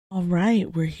All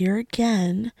right, we're here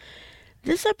again.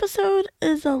 This episode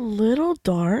is a little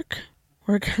dark.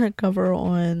 We're going to cover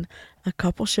on a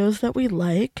couple shows that we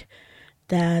like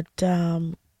that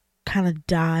kind of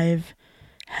dive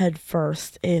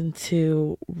headfirst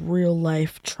into real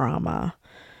life trauma,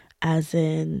 as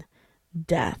in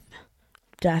death.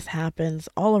 Death happens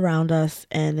all around us,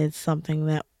 and it's something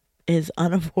that is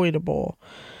unavoidable,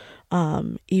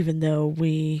 even though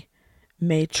we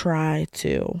may try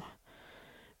to.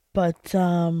 But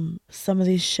some of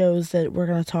these shows that we're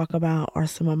going to talk about are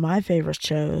some of my favorite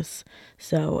shows.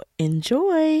 So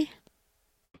enjoy.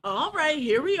 All right,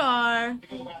 here we are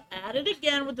at it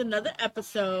again with another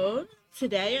episode.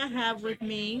 Today I have with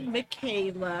me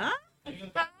Makayla.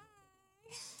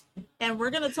 And we're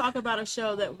going to talk about a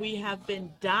show that we have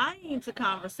been dying to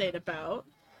conversate about.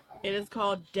 It is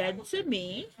called Dead to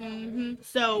Me. Mm-hmm.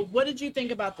 So what did you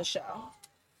think about the show?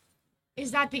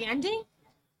 Is that the ending?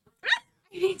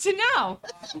 I need to know.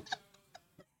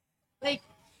 Like,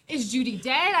 is Judy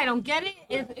dead? I don't get it.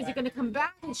 Is it going to come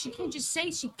back? And she can't just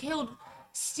say she killed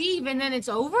Steve and then it's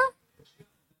over?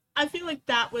 I feel like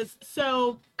that was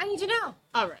so... I need to know.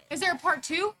 All right. Is there a part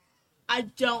 2? I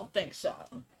don't think so.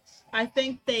 I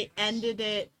think they ended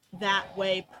it that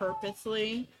way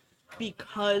purposely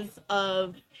because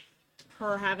of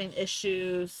her having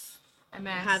issues,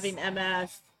 having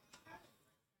MS.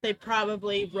 They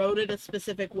probably wrote it a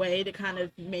specific way to kind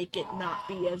of make it not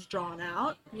be as drawn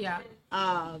out. Yeah.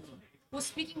 Well,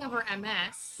 speaking of her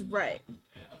MS, right.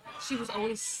 She was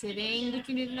always sitting. If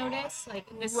you didn't notice, like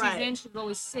in this right. season, she was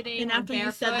always sitting. And after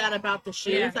you said that about the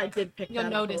shoes, I did pick You'll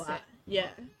that notice up a lot. it. Yeah.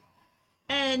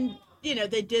 And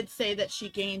they did say that she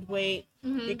gained weight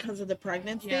because of the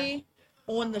pregnancy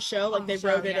on the show. Like they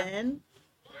wrote it in,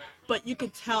 but you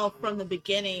could tell from the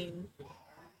beginning.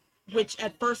 Which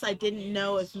at first I didn't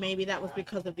know if maybe that was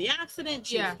because of the accident.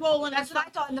 She was swollen. That's what I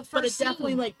thought in the first But it scene.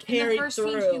 definitely carried in the first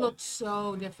through. Scene, she looked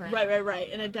so different. Right.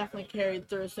 And it definitely carried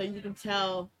through. So you can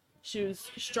tell she was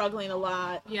struggling a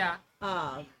lot. Yeah.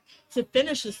 To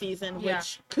finish the season,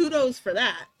 which kudos for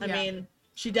that. I mean,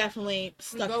 she definitely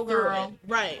stuck through it.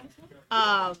 Right.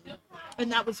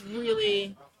 And that was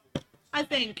really, I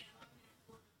think,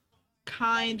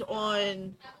 kind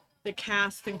on the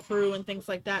cast and crew and things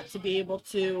like that to be able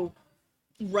to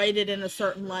write it in a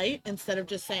certain light instead of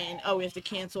just saying, oh, we have to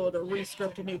cancel it or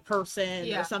re-script a new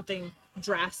person or something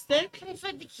drastic.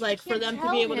 Like for them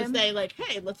to be able to say like,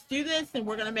 hey, let's do this and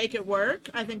we're going to make it work.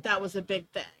 I think that was a big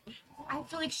thing. I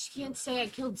feel like she can't say I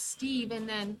killed Steve and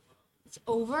then it's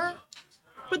over.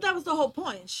 But that was the whole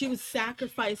point. She was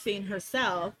sacrificing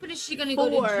herself. But is she going to go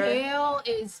to jail?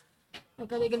 Are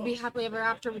they going to be happily ever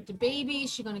after with the baby?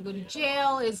 Is she going to go to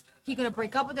jail? Is he going to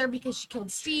break up with her because she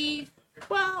killed Steve?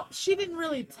 Well, she didn't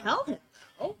really tell him,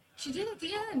 though. She did at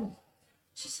the end.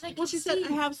 She said, she said,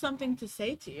 I have something to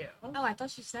say to you. Oh, I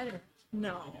thought she said it.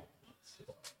 No.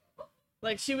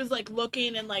 Like, she was,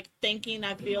 looking and, thinking.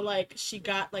 I feel like she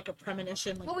got, a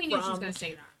premonition, Well, we knew she was going to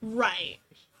say that. Right.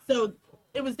 So,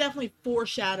 it was definitely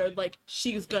foreshadowed,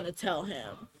 she was going to tell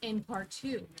him. In part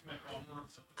 2.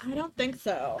 I don't think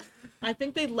so. I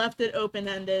think they left it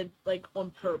open-ended,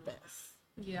 on purpose.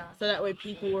 Yeah. So that way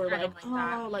people were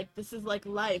this is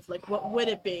life. What would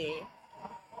it be?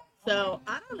 So,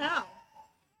 I don't know.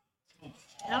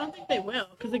 I don't think they will.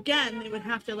 Because, again, they would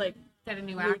have to, get a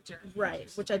new actor.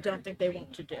 Right. Which I don't think they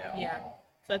want to do. Yeah.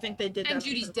 So I think they did that. And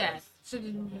Judy's dead. So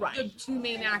the two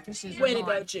main actresses are Way gone.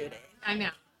 to go, Judy. I know.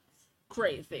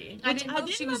 Crazy. I didn't know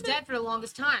she was dead for the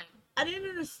longest time. I didn't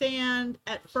understand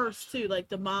at first, too.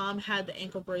 The mom had the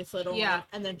ankle bracelet on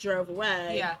and then drove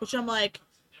away. Yeah. Which I'm like,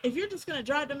 if you're just going to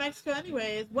drive to Mexico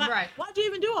anyways, why'd you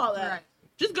even do all that? Right.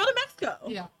 Just go to Mexico.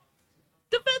 Yeah.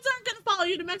 The feds aren't going to follow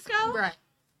you to Mexico. Right.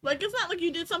 It's not like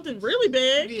you did something really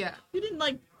big. Yeah. You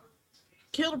didn't,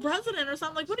 kill the president or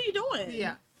something. What are you doing?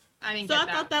 Yeah. I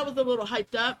thought that was a little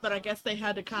hyped up, but I guess they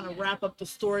had to kind of wrap up the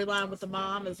storyline with the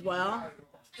mom as well.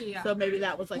 Yeah. So maybe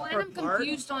that was, her part. I'm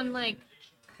confused on,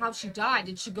 how she died.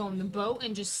 Did she go on the boat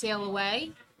and just sail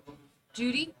away?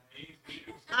 Judy?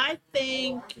 I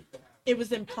think it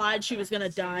was implied she was going to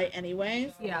die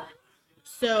anyways. Yeah.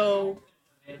 So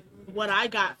what I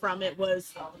got from it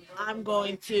was, I'm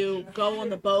going to go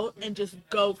on the boat and just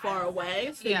go far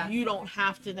away so you don't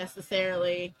have to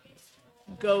necessarily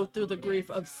go through the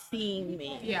grief of seeing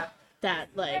me. Yeah. That,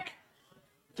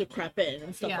 decrepit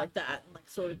and stuff like that, and,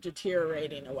 sort of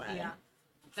deteriorating away. Yeah.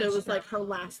 So it was her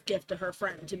last gift to her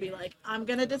friend to be I'm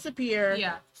gonna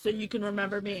disappear so you can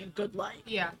remember me in good light.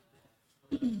 Yeah.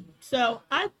 So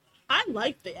I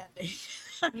like the ending.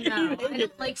 No, I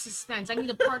don't like suspense. I need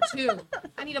a part 2.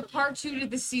 I need a part 2 to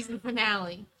the season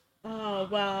finale. Oh,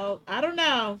 well, I don't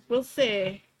know. We'll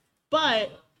see.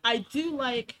 But I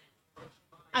like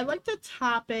the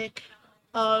topic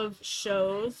of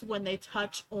shows when they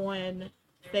touch on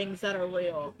things that are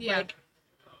real. Yeah. Like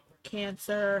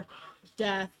cancer,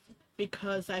 death,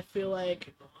 because I feel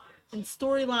like in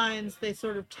storylines they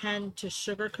sort of tend to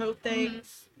sugarcoat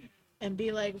things and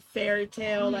be like fairy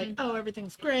tale, like, oh,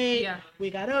 everything's great, we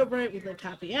got over it, we lived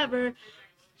happy ever,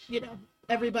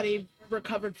 everybody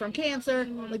recovered from cancer.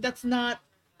 Like, that's not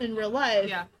in real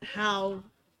life how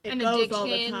it goes all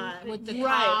the time. With the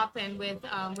cop and with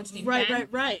what's his name? Ben?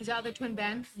 Right. Is the other twin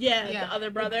Ben? Yeah, the other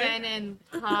brother. With Ben and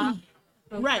cop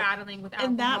both battling with alcohol.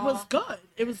 And that was good.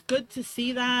 It was good to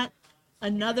see that.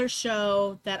 Another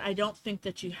show that I don't think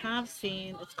that you have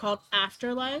seen, it's called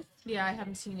Afterlife. Yeah, I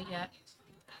haven't seen it yet.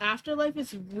 Afterlife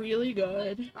is really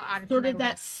good. Sort of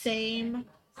that same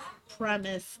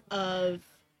premise of,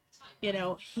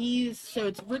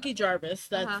 it's Ricky Gervais,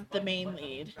 that's the main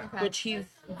lead, which he's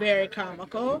very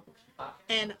comical.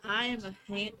 And I am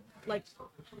a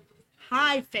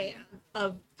high fan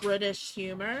of British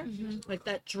humor, like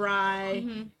that dry,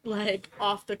 like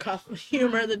off the cuff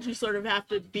humor that you sort of have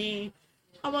to be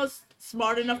almost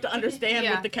smart enough to understand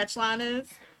what the catchline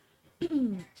is.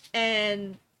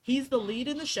 And he's the lead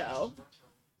in the show.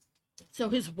 So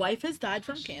his wife has died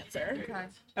from cancer.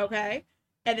 Okay.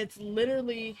 And it's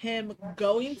literally him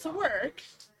going to work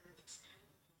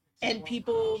and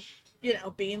people,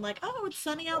 being like, oh, it's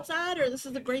sunny outside, or this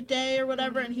is a great day, or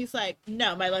whatever. And he's like,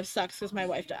 no, my life sucks because my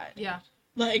wife died. Yeah.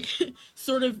 Like,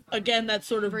 sort of, again, that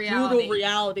sort of brutal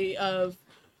reality of,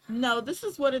 no, this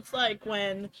is what it's like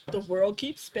when the world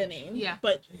keeps spinning,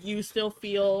 but you still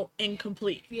feel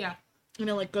incomplete. Yeah.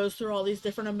 Like, goes through all these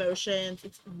different emotions.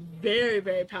 It's very,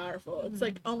 very powerful. It's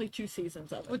like only 2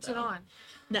 seasons of it. What's it on?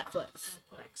 Netflix.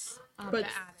 But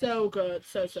so good.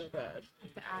 So good.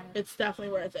 It's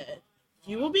definitely worth it.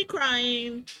 You will be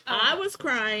crying. I was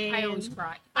crying. I always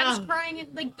cry. I was crying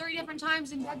like 3 different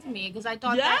times in Dead to Me because I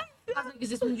thought that. I was like,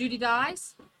 is this when Judy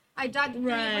dies? I died 3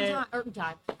 different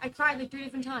times. I cried like 3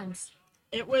 different times.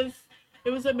 It was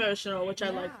emotional, which I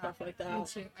like stuff like that. Me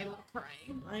too. I love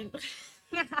crying.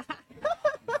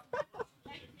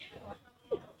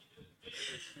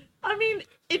 I mean,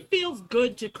 it feels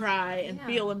good to cry and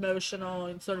feel emotional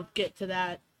and sort of get to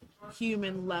that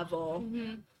human level.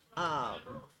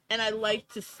 And I like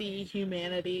to see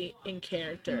humanity in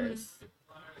characters.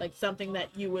 Like something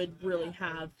that you would really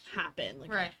have happen.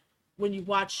 Like, when you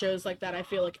watch shows like that, I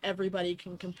feel like everybody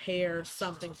can compare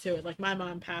something to it. Like, my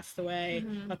mom passed away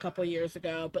a couple years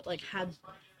ago, but like had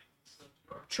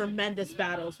tremendous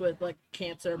battles with like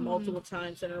cancer multiple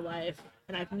times in her life,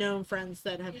 and I've known friends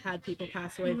that have had people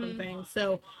pass away from things,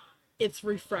 so it's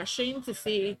refreshing to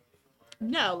see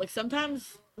like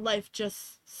sometimes life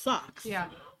just sucks,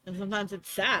 and sometimes it's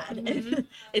sad and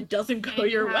it doesn't go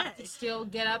your way. To still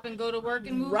get up and go to work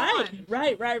and move on.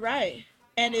 Right.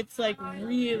 And it's like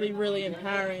really, really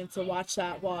empowering to watch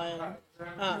that one.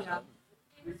 And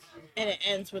it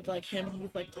ends with like him,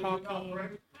 he's like talking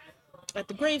at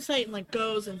the gravesite and like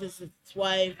goes and visits his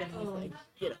wife, and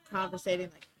he's like, conversating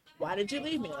like, why did you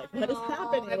leave me? Like, what is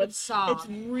happening? It's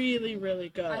really, really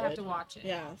good. I have to watch it.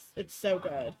 Yes, it's so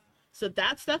good. So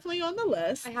that's definitely on the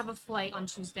list. I have a flight on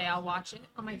Tuesday. I'll watch it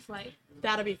on my flight.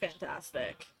 That'll be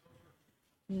fantastic.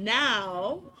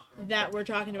 Now that we're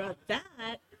talking about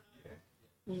that,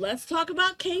 let's talk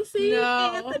about Casey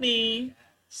Anthony.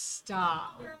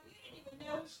 Stop.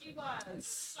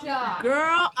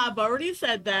 Girl, I've already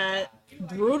said that.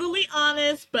 Brutally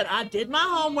honest, but I did my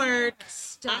homework.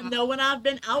 I know when I've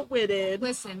been outwitted.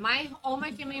 Listen, all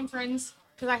my family and friends,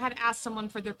 because I had to ask someone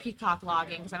for their Peacock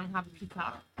login because I don't have a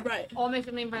Peacock. Right. All my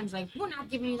family and friends like, we're not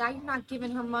giving you that. You're not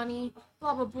giving her money.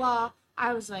 Blah blah blah.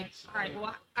 I was like, all right.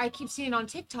 Well, I keep seeing it on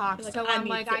TikTok, so I'm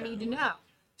like, I need to know.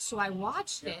 So I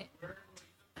watched it,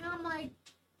 and I'm like,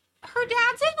 her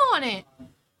dad's in on it.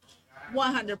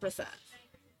 100%.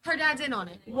 Her dad's in on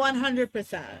it.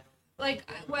 100%. Like,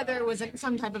 whether it was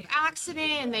some type of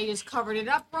accident and they just covered it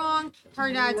up wrong,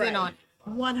 her dad's in on it.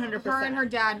 100%. Her and her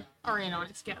dad are in on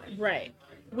it together. Right.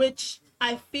 Which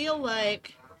I feel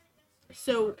like,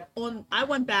 I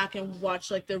went back and watched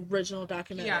like the original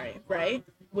documentary, right?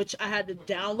 Which I had to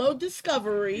download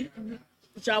Discovery,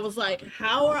 which I was like,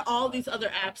 how are all these other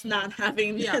apps not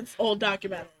having this old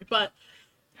documentary? But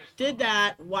did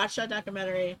that, watched that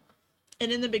documentary,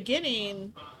 and in the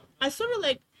beginning, I sort of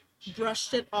like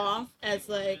brushed it off as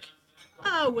like,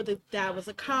 oh, well, the dad was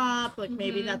a cop, like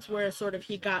maybe that's where sort of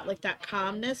he got like that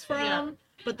calmness from.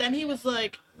 But then he was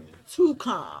like too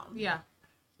calm. Yeah.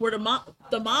 Where the mom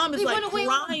is like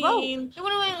crying. They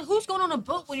went away. Who's going on a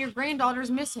boat when your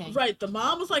granddaughter's missing? Right. The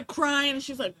mom was like crying, and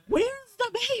she's like, "Where's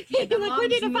the baby? Like, we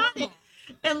need to find it."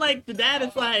 And like the dad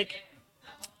is like,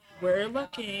 we're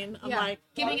looking. I'm like,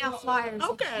 giving out flyers.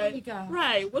 okay, Here you go.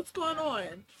 right. What's going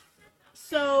on?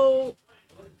 So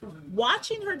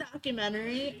watching her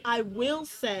documentary, I will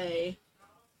say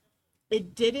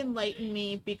it did enlighten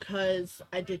me because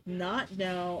I did not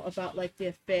know about like the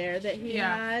affair that he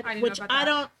had, which I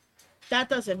don't. That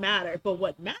doesn't matter. But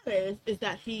what matters is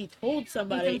that he told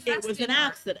somebody it was an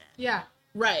accident. Yeah.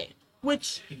 Right.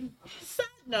 Which, side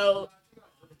note,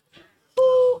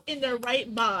 who in their right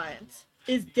minds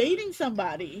is dating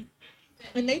somebody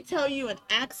and they tell you an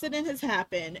accident has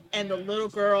happened and the little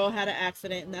girl had an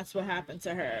accident and that's what happened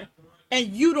to her, and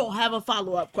you don't have a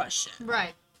follow-up question?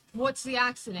 Right. What's the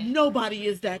accident? Nobody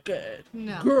is that good.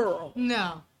 No. Girl.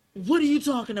 No. What are you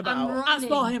talking about? I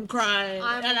saw him crying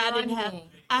and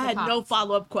I had no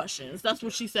follow-up questions. That's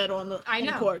what she said on the in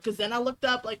court. Because then I looked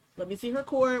up, like, let me see her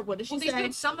court. What did she say? They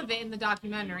showed some of it in the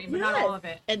documentary, but not all of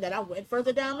it. And then I went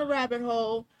further down the rabbit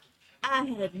hole. I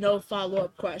had no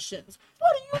follow-up questions.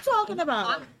 What are you talking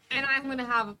about? And I'm going to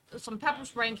have some pepper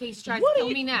spray in case he tries to kill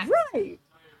me next. Right.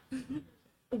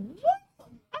 What?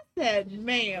 I said,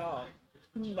 ma'am,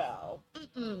 no.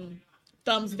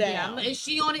 Thumbs down. Yeah. Is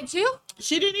she on it too?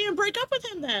 She didn't even break up with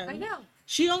him then. I know.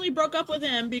 She only broke up with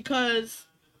him because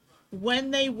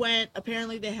when they went,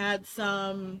 apparently they had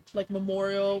some like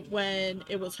memorial when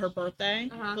it was her birthday,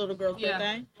 the little girl's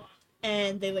birthday,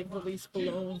 and they like released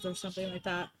balloons or something like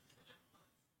that.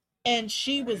 And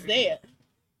she was there,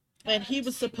 and he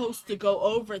was supposed to go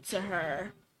over to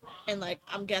her and like,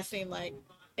 I'm guessing like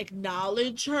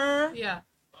acknowledge her. Yeah.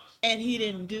 And he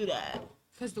didn't do that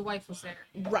because the wife was there.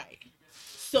 Right.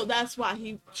 So that's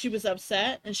why she was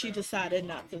upset, and she decided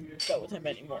not to go with him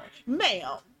anymore.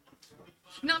 Ma'am.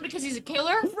 Not because he's a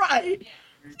killer? Right.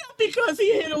 Not because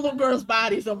he hit a little girl's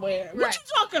body somewhere. Right. What you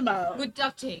talking about? With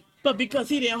duct tape. But because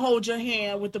he didn't hold your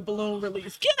hand with the balloon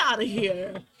release. Get out of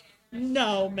here.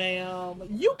 No, ma'am.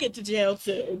 You get to jail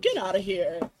too. Get out of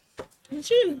here.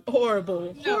 She's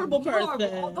horrible. No, horrible person.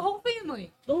 Horrible. The whole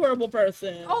family. The horrible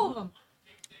person. All of them.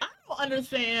 I don't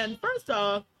understand. First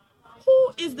off,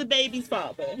 who is the baby's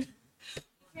father?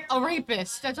 A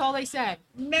rapist. That's all they said.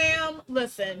 Ma'am,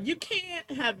 listen. You can't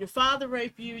have your father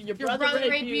rape you, your brother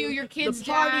rape you, your kid's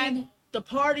dad. The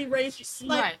party rape you.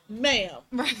 Like, right. Ma'am.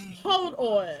 Right. Hold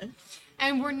on.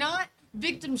 And we're not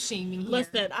victim shaming here.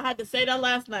 Listen, I had to say that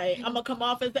last night. I'm gonna come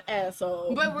off as the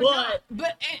asshole. But we're not.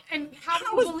 But and how do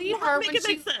you believe her when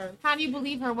she? How do you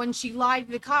believe her when she lied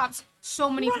to the cops so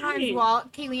many times while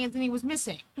Kaylee Anthony was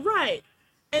missing? Right.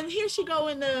 And here she go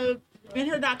in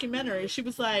her documentary. She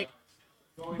was like,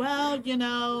 well, you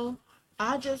know,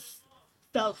 I just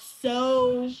felt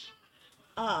so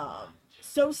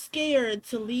scared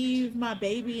to leave my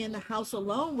baby in the house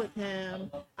alone with him.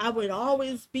 I would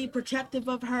always be protective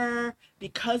of her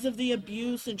because of the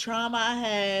abuse and trauma I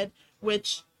had,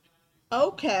 which,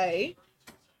 okay,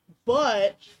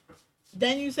 but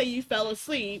then you say you fell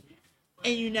asleep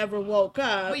and you never woke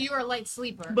up. But you were a light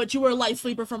sleeper. But you were a light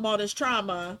sleeper from all this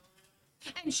trauma.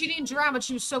 And she didn't drown, but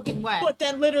she was soaking wet. But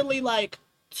then literally like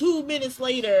 2 minutes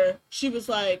later, she was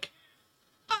like,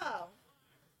 oh,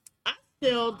 I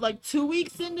still, like 2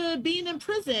 weeks into being in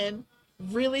prison,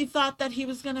 really thought that he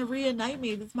was going to reunite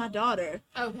me with my daughter.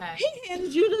 Okay. He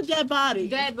handed you the dead body.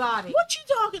 Dead body. What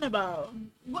you talking about?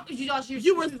 What,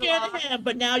 you were scared of him,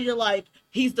 but now you're like,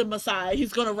 he's the Messiah.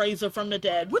 He's going to raise her from the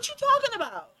dead. What you talking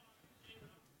about?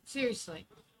 Seriously.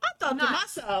 I thought to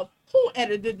myself, who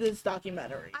edited this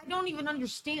documentary? I don't even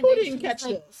understand. Who didn't catch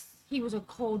this? He was a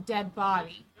cold, dead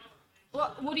body.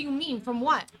 What do you mean? From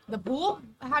what? The pool?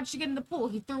 How'd she get in the pool?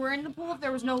 He threw her in the pool if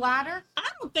there was no ladder? I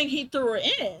don't think he threw her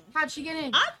in. How'd she get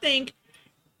in? I think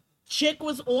chick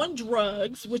was on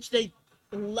drugs, which they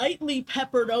lightly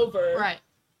peppered over. Right.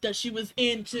 That she was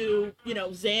into, you know,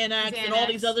 Xanax and all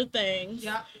these other things.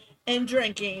 Yeah. And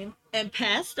drinking and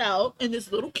passed out, and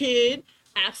this little kid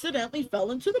accidentally fell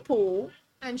into the pool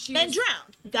and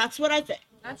drowned. That's what I think.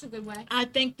 That's a good way. I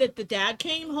think that the dad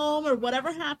came home or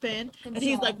whatever happened, and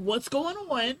he's like, what's going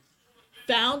on?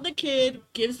 Found the kid,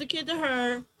 gives the kid to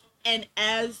her, and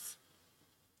as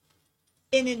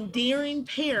an endearing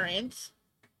parent,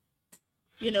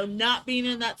 you know, not being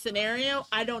in that scenario,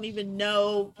 I don't even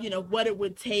know, you know, what it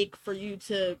would take for you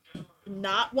to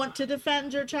not want to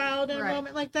defend your child in a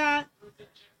moment like that.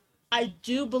 I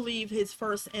do believe his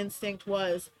first instinct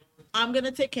was, I'm going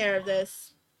to take care of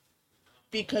this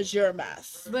because you're a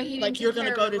mess. But he like, you're going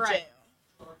to go to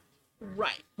jail.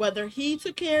 Right. Whether he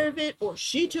took care of it or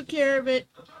she took care of it,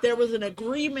 there was an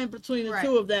agreement between the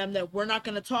two of them that we're not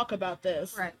going to talk about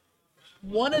this. Right.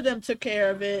 One of them took care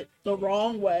of it the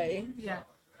wrong way. Yeah.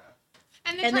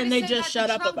 And then they just shut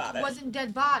up about it. It wasn't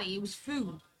dead body, it was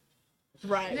food.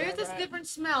 Right. There's this right. different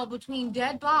smell between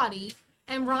dead body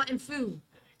and rotten food.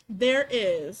 There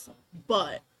is,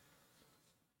 but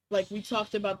like we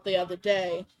talked about the other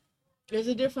day, there's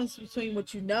a difference between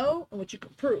what you know and what you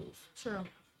can prove. True.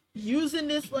 Using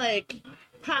this like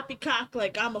poppycock,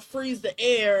 like I'ma freeze the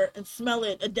air and smell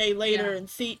it a day later and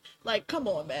see, like, come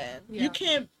on, man. You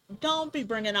can't. Don't be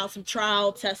bringing out some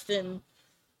trial testing,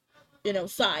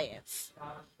 science.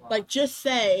 Like, just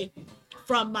say,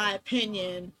 from my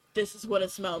opinion, this is what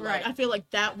it smelled like. I feel like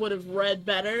that would have read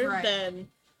better than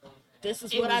this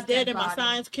is what I did in my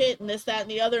science kit and this, that, and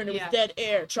the other, and it was dead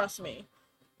air. Trust me.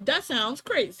 That sounds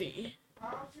crazy.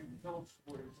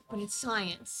 But it's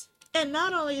science. And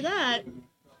not only that,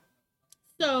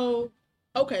 so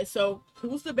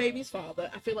who's the baby's father?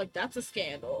 I feel like that's a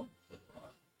scandal.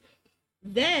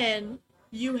 Then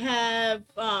you have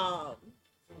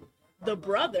the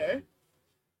brother.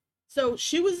 So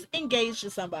she was engaged to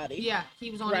somebody. Yeah,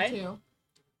 he was on it too.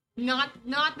 Not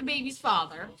the baby's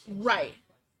father. Right.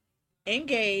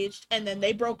 Engaged, and then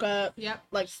they broke up. Yep.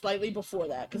 Like slightly before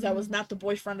that, because that was not the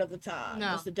boyfriend of the time. No.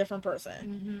 It was a different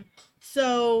person.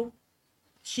 So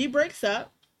she breaks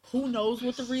up. Who knows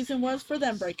what the reason was for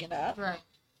them breaking up? Right.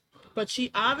 But she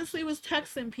obviously was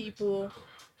texting people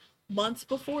months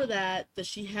before that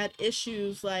she had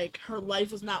issues, like her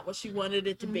life was not what she wanted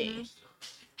it to be.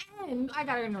 And I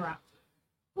gotta interrupt.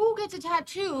 Who gets a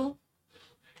tattoo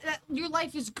that your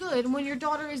life is good when your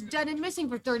daughter is dead and missing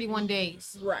for 31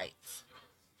 days? Right.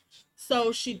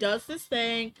 So she does this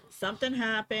thing, something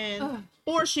happened,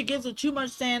 or she gives her too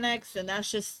much Xanax and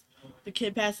that's just, the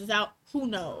kid passes out. Who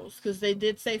knows? Because they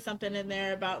did say something in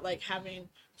there about like having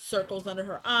circles under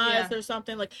her eyes or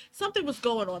something. Like something was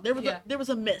going on. There was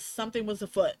a miss. Something was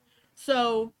afoot.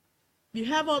 So you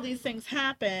have all these things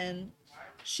happen.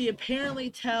 She apparently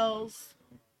tells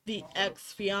the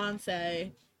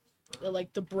ex-fiance that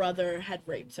like the brother had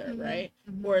raped her, right?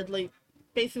 Or like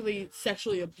basically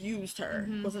sexually abused her.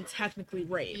 Wasn't technically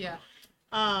rape. Yeah.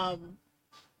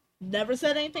 Never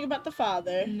said anything about the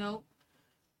father. Nope.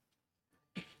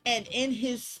 And in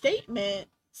his statement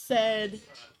said,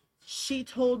 she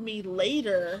told me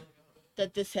later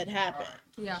that this had happened.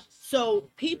 Yeah. So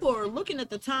people are looking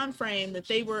at the time frame that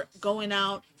they were going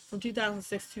out from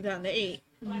 2006 to 2008.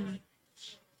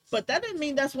 But that didn't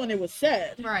mean that's when it was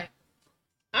said. Right.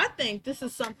 I think this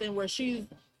is something where she's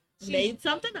made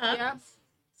something up. Yeah.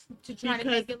 To try to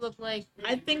make it look like.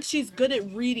 I think she's good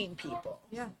at reading people.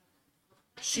 Yeah.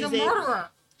 She's a murderer.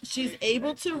 She's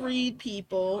able to read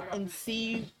people and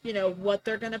see, what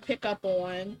they're going to pick up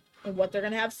on and what they're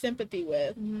going to have sympathy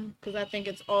with. Because I think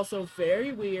it's also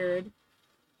very weird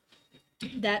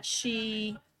that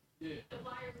she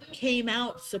came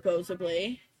out,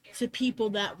 supposedly, to people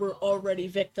that were already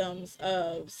victims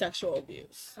of sexual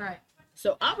abuse. Right.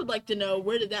 So I would like to know,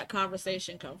 where did that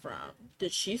conversation come from?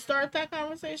 Did she start that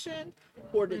conversation?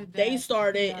 Or did they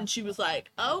start it and she was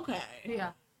like, okay.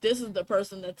 Yeah. This is the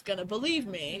person that's going to believe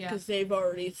me because they've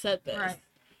already said this. Right.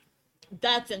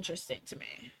 That's interesting to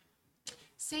me.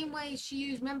 Same way she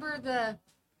used, remember the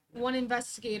one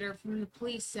investigator from the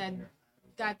police said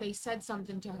that they said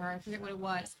something to her. I forget what it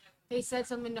was. They said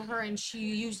something to her and she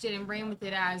used it and ran with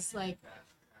it as like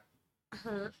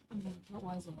her, what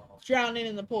was it? Drowning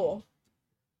in the pool.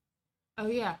 Oh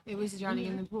yeah, it was drowning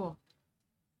in the pool.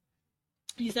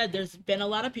 He said there's been a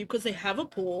lot of people because they have a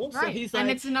pool. Right. So he's like,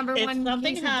 and it's the number if one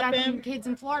something case of death in happened, kids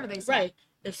in Florida, they said. right.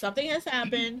 If something has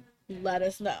happened, let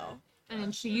us know. And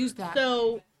then she used that.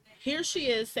 So here she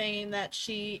is saying that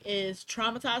she is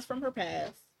traumatized from her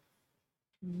past,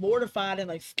 mortified and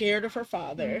like scared of her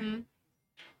father.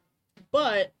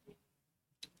 But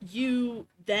you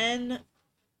then,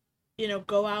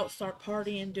 go out, start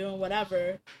partying, doing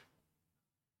whatever.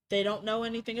 They don't know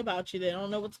anything about you. They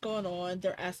don't know what's going on.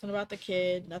 They're asking about the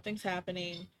kid. Nothing's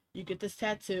happening. You get this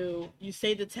tattoo. You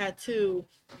say the tattoo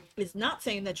is not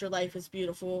saying that your life is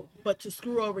beautiful, but to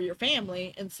screw over your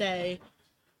family and say,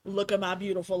 look at my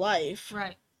beautiful life.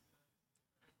 Right.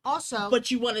 Also.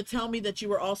 But you want to tell me that you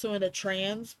were also in a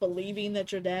trance, believing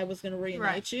that your dad was going to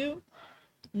reunite you?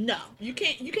 No. You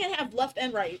can't have left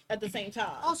and right at the same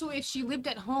time. Also, if she lived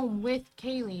at home with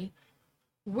Kaylee,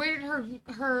 where did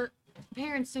her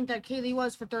parents think that Kaylee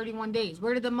was for 31 days?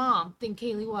 Where did the mom think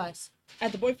Kaylee was?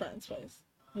 At the boyfriend's place.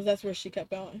 Because that's where she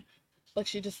kept going. Like,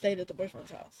 she just stayed at the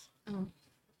boyfriend's house. Oh.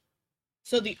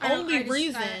 So the only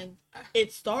reason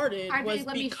it started was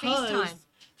because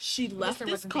she left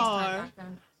this car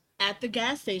at the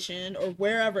gas station or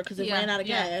wherever because it ran out of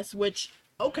gas, which,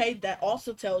 okay, that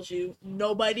also tells you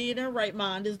nobody in their right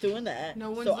mind is doing that.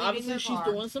 No one's so leaving obviously their she's car.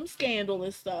 doing some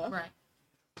scandalous stuff. Right.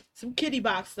 Some kitty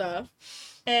box stuff.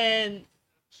 And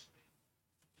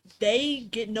they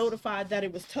get notified that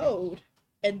it was towed,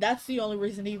 and that's the only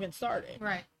reason it even started.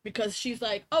 Right. Because she's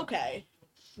like, okay,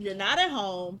 you're not at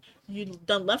home. You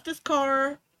done left this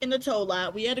car in the tow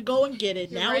lot. We had to go and get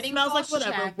it. You're now it smells like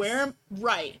whatever. checks. Where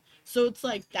right. So it's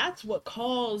like that's what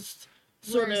caused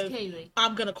sort of Kaylee?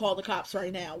 I'm gonna call the cops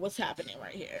right now. What's happening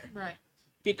right here? Right.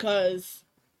 Because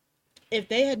if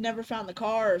they had never found the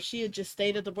car, or if she had just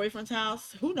stayed at the boyfriend's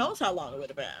house, who knows how long it would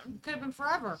have been. Could have been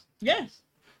forever. Yeah.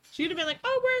 She'd have been like,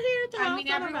 oh, we're here at the house. I mean,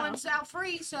 everyone's out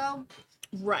free, so.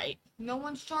 Right. No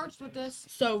one's charged with this.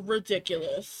 So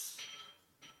ridiculous.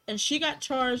 And she got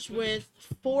charged with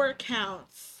 4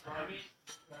 counts.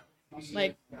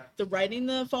 Like the writing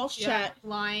the false check,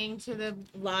 lying to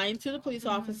the police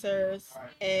officers,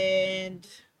 and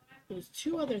there was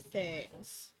 2 other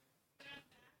things.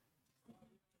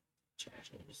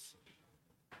 Charges.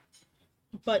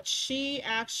 But she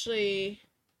actually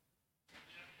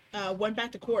went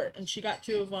back to court, and she got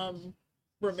 2 of them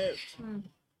removed.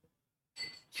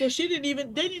 So they didn't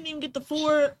even get the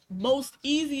 4 most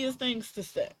easiest things to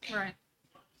stick. Right.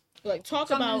 Like, talk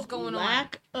about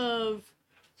lack of,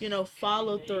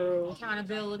 follow through.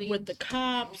 Accountability. With the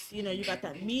cops. You got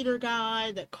that meter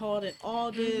guy that called in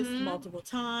August multiple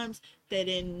times. They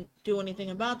didn't do anything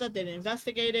about that. They didn't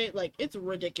investigate it. Like, it's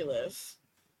ridiculous.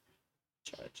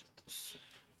 Charges.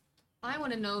 I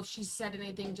want to know if she said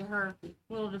anything to her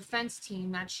little defense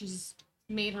team that she's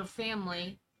made her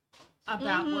family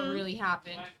about what really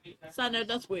happened. Side note,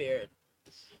 that's weird.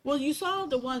 Well, you saw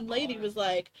the one lady was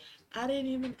like, I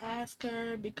didn't even ask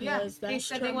her because that's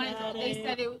traumatic. They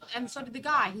said it, and so did the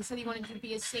guy. He said he wanted to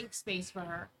be a safe space for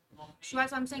her. So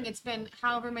that's what I'm saying. It's been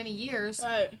however many years,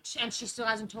 right. And she still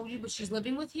hasn't told you, but she's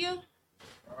living with you.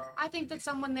 I think that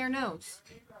someone there knows.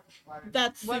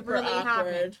 That's what super really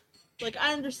awkward. Happened. Like,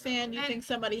 I understand you think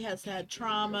somebody has had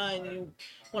trauma and you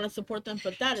want to support them,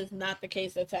 but that is not the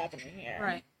case that's happening here.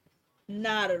 Right.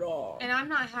 Not at all. And I'm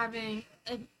not having...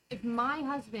 If my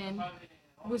husband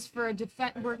was for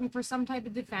working for some type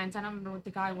of defense, I don't remember what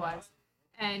the guy was,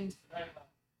 and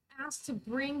asked to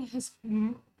bring his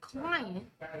client,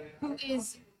 who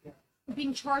is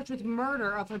being charged with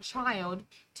murder of her child,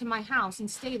 to my house and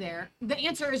stay there, the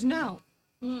answer is no.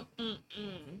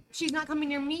 She's not coming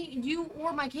near me, you,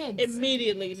 or my kids.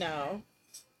 Immediately no.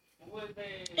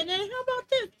 And then how about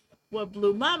this? What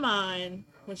blew my mind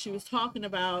when she was talking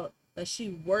about that she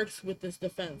works with this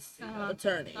defense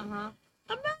attorney.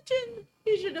 Imagine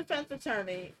he's your defense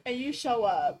attorney and you show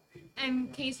up.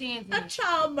 And Casey Anthony. A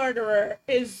child murderer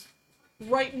is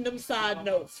writing them side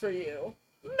notes for you.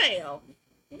 Ma'am,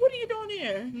 what are you doing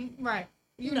here? Right.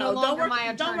 You're no longer my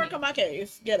attorney. Don't work on my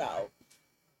case. Get out.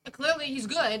 Clearly he's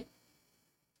good.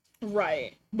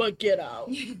 Right. But get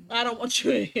out. I don't want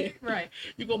you in here. Right.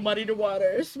 You go muddy the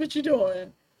waters. What you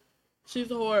doing?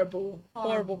 She's a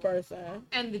horrible person.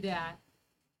 And the dad.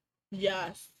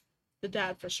 Yes. The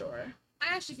dad for sure.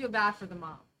 I actually feel bad for the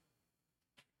mom.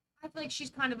 I feel like she's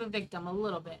kind of a victim, a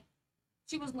little bit.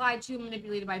 She was lied to and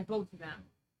manipulated by both of them.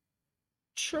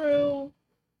 True.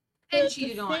 And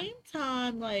cheated on. At the same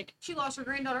time, like... She lost her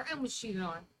granddaughter and was cheated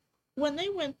on. When they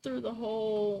went through the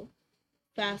whole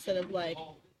facet of, like,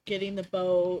 getting the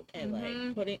boat and,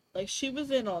 like, putting... Like, she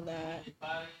was in on that.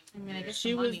 I mean, I guess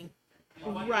she was...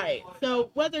 Right.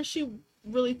 So, whether she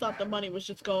really thought the money was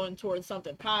just going towards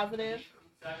something positive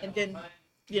and didn't,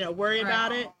 worry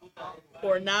about it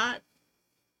or not,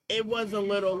 it was a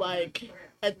little, like,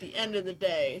 at the end of the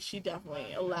day, she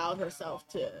definitely allowed herself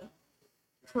to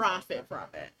profit from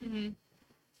it.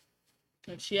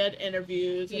 Like, she had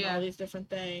interviews and all these different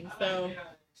things, so,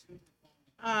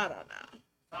 I don't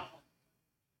know.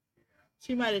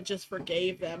 She might have just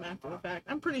forgave them after the fact.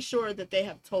 I'm pretty sure that they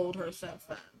have told her since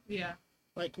then. Yeah.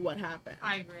 Like, what happened.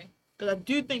 I agree. Because I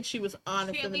do think she was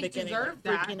honest in the beginning, like,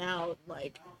 freaking out.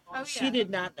 Like, she did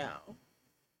not know.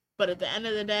 But at the end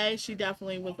of the day, she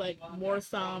definitely was, like, more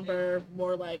somber,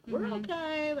 more like, we're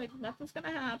okay, like, nothing's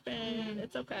gonna happen,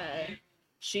 it's okay.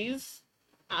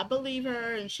 I believe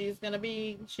her, and she's gonna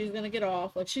get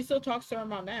off. Like, she still talks to her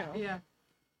mom now. Yeah.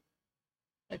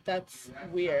 Like, that's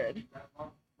weird.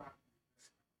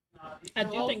 I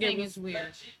do think it was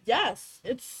weird. Yes,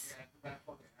 it's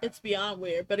beyond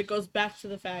weird, but it goes back to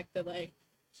the fact that, like,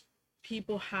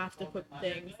 people have to put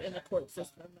things in the court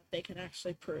system that they can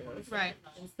actually prove. Right.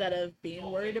 Instead of being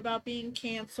worried about being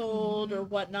canceled or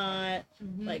whatnot.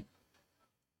 Like,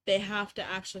 they have to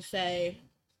actually say,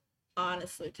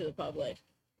 honestly, to the public,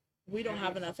 we don't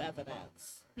have enough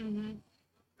evidence.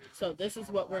 So this is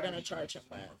what we're going to charge him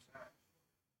with.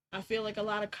 I feel like a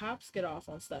lot of cops get off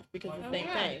on stuff because of the same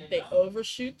thing. They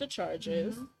overshoot the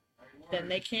charges. then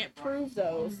they can't prove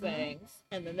those things,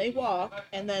 and then they walk,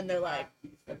 and then they're like,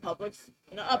 the public's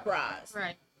in an uprise.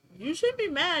 Right. You shouldn't be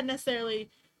mad necessarily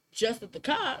just at the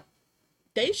cop.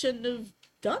 They shouldn't have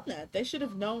done that. They should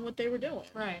have known what they were doing.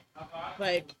 Right.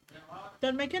 Like,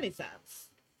 doesn't make any sense.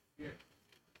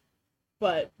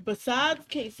 But besides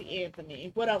Casey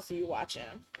Anthony, what else are you watching?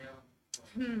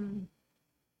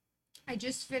 I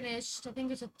just finished, I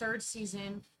think it's a third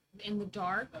season, In the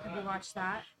Dark. Have you watched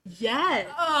that? Yes.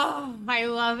 Oh, I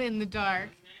love In the Dark.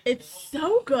 It's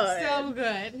so good. So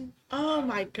good. Oh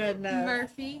my goodness.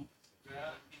 Murphy.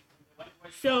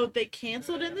 So they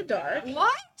canceled In the Dark.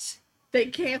 What? They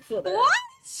canceled it.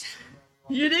 What?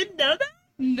 You didn't know that?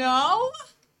 No.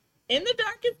 In the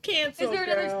Dark is canceled. Is there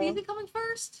another season coming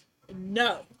first?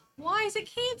 No. Why is it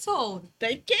canceled?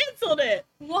 They canceled it.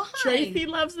 Why? Tracy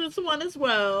loves this one as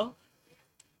well.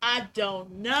 I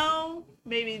don't know.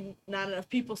 Maybe not enough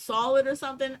people saw it or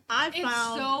something. I found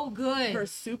it's so good. her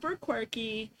super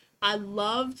quirky. I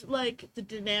loved like the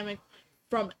dynamic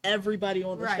from everybody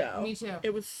on the show. Me too.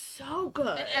 It was so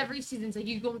good. And every season's like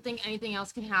you don't think anything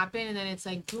else can happen, and then it's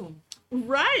like boom,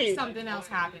 right? Something else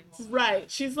happens.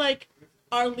 Right. She's like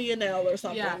our Lionel or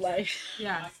something. Yes. Like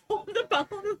yes. on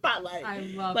the spotlight. I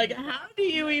love like it. how do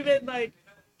you even like?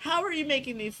 How are you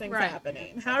making these things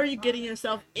happening? How are you getting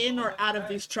yourself in or out of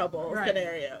these trouble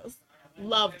scenarios?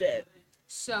 Loved it.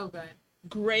 So good.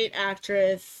 Great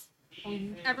actress.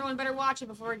 Everyone better watch it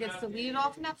before it gets deleted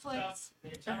off Netflix.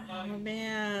 Oh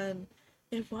man,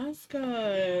 it was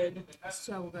good.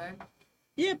 So good.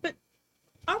 Yeah, but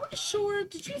are we sure?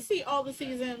 Did you see all the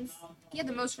seasons? Yeah,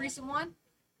 the most recent one.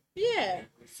 Yeah.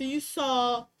 So you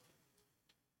saw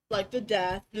like the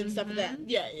death and stuff like that.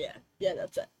 Yeah,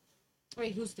 that's it.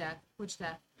 Wait, who's death? Which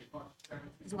death?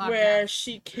 Where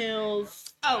she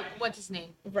kills. Oh, what's his name?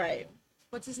 Right.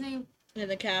 What's his name? In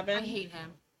the cabin. I hate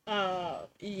him.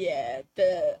 Yeah,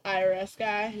 the IRS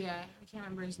guy. Yeah, I can't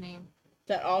remember his name.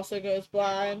 That also goes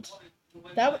blind.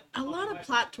 That a lot of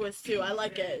plot twists too. I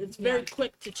like it. It's very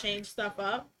quick to change stuff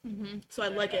up. So I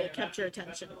like it. It kept your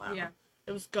attention well. Yeah.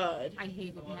 It was good. I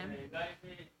hated him.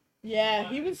 Yeah,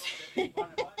 he was.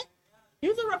 He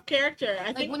was a rough character.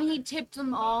 I think when he tipped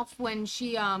them off when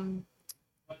she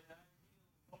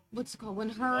what's it called? When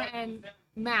her and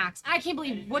Max, I can't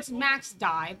believe Max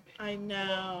died. I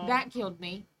know. That killed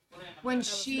me. What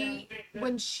was the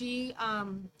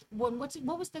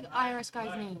IRS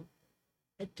guy's name?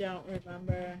 I don't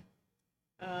remember.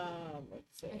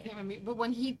 Let's see. I can't remember. But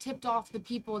when he tipped off the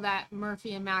people that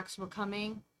Murphy and Max were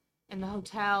coming in the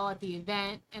hotel at the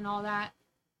event and all that,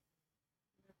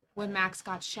 when Max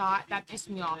got shot, that pissed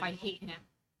me off. I hate him.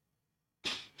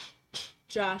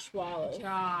 Josh Wallace.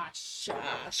 Josh.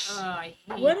 I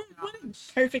hate what a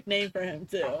perfect name for him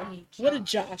too. What a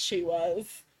Josh he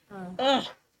was. Ugh.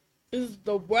 This is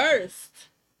the worst.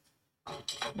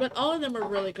 But all of them are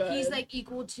really good. He's like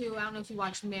equal to, I don't know if you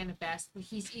watched Manifest, but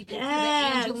he's equal to the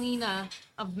Angelina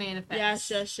of Manifest.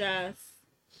 Yes.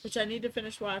 Which I need to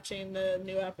finish watching the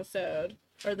new episode.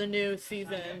 Or the new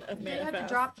season of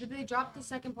Manifest. Did they drop the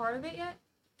second part of it yet?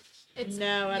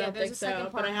 No, I don't think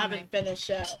so. But I haven't finished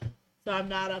yet. So I'm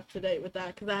not up to date with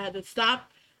that. Because I had to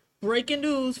stop breaking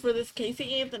news for this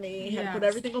Casey Anthony. Had to put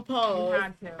everything on pause. You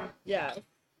had to. Yeah.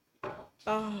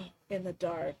 Oh, In the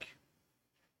Dark.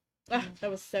 That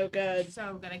was so good.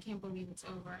 So good. I can't believe it's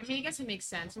over. I mean, I guess it makes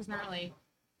sense. It's not really...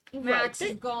 Max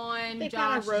is gone. They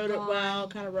kind of wrote it well.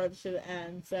 Kind of wrote it to the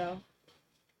end. So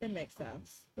it makes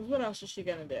sense. What else is she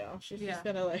gonna do? She's just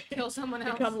gonna like kill someone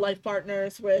else. Become life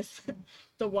partners with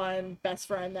the one best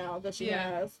friend now that she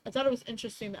has. I thought it was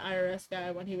interesting the IRS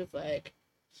guy when he was like,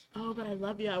 "Oh, but I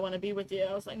love you. I want to be with you."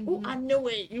 I was like, "Oh, I knew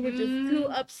it. You were just too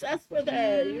obsessed with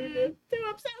her. You were just too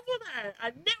obsessed with her.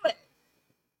 I knew it."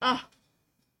 Ah,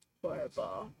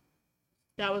 horrible.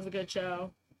 That was a good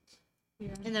show.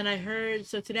 Yeah. And then I heard.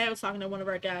 So today I was talking to one of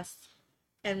our guests,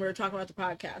 and we were talking about the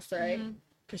podcast, right?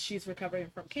 Because she's recovering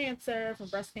from cancer, from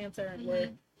breast cancer, and we're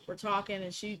talking,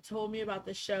 and she told me about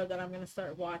this show that I'm going to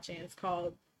start watching. It's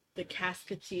called The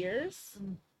Casketeers.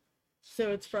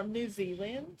 So it's from New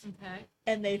Zealand. Okay.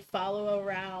 And they follow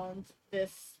around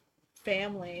this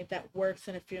family that works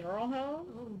in a funeral home.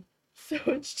 Ooh. So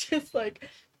it's just like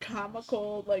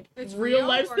comical, like it's real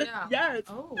life. No? Yeah, it's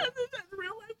real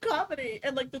life comedy,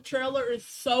 and like the trailer is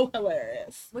so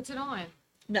hilarious. What's it on?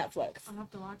 Netflix. I'll have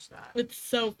to watch that. It's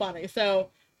so funny. So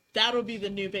that'll be the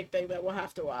new big thing that we'll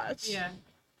have to watch. Yeah.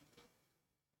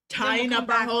 Tying up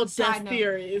our whole death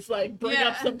theories, like bring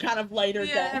up some kind of lighter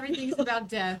death. Yeah, everything's about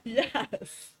death.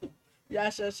 Yes.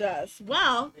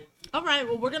 Well, all right.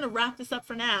 Well, we're gonna wrap this up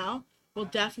for now. We'll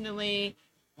definitely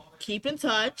keep in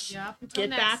touch. Yep. Get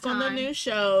back on the new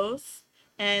shows.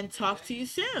 and talk to you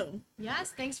soon.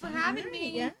 Yes, thanks for having me.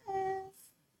 Yes.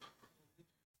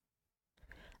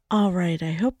 All right,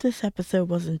 I hope this episode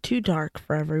wasn't too dark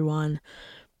for everyone,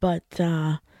 but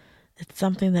it's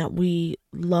something that we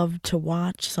love to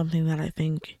watch, something that I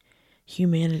think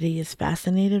humanity is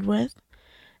fascinated with.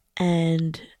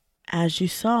 And as you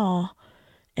saw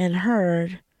and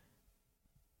heard,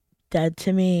 Dead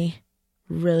to Me,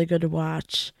 really good to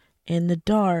watch. In the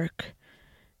Dark,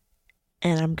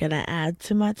 and I'm gonna add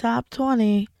to my top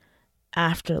 20,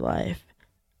 Afterlife.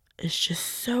 It's just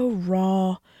so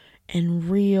raw and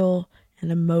real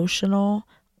and emotional.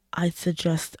 I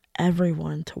suggest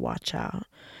everyone to watch out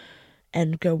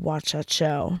and go watch that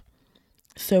show.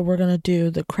 So we're gonna do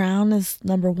The Crown is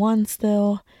number 1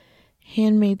 still,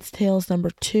 Handmaid's Tale is number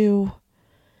 2.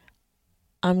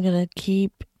 I'm gonna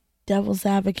keep Devil's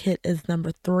Advocate as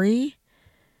number 3.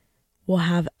 We'll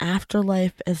have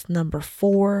Afterlife as number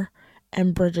 4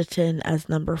 and Bridgerton as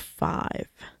number 5.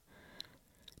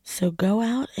 So go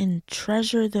out and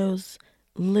treasure those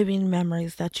living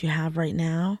memories that you have right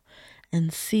now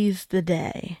and seize the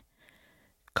day.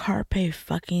 Carpe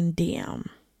fucking diem.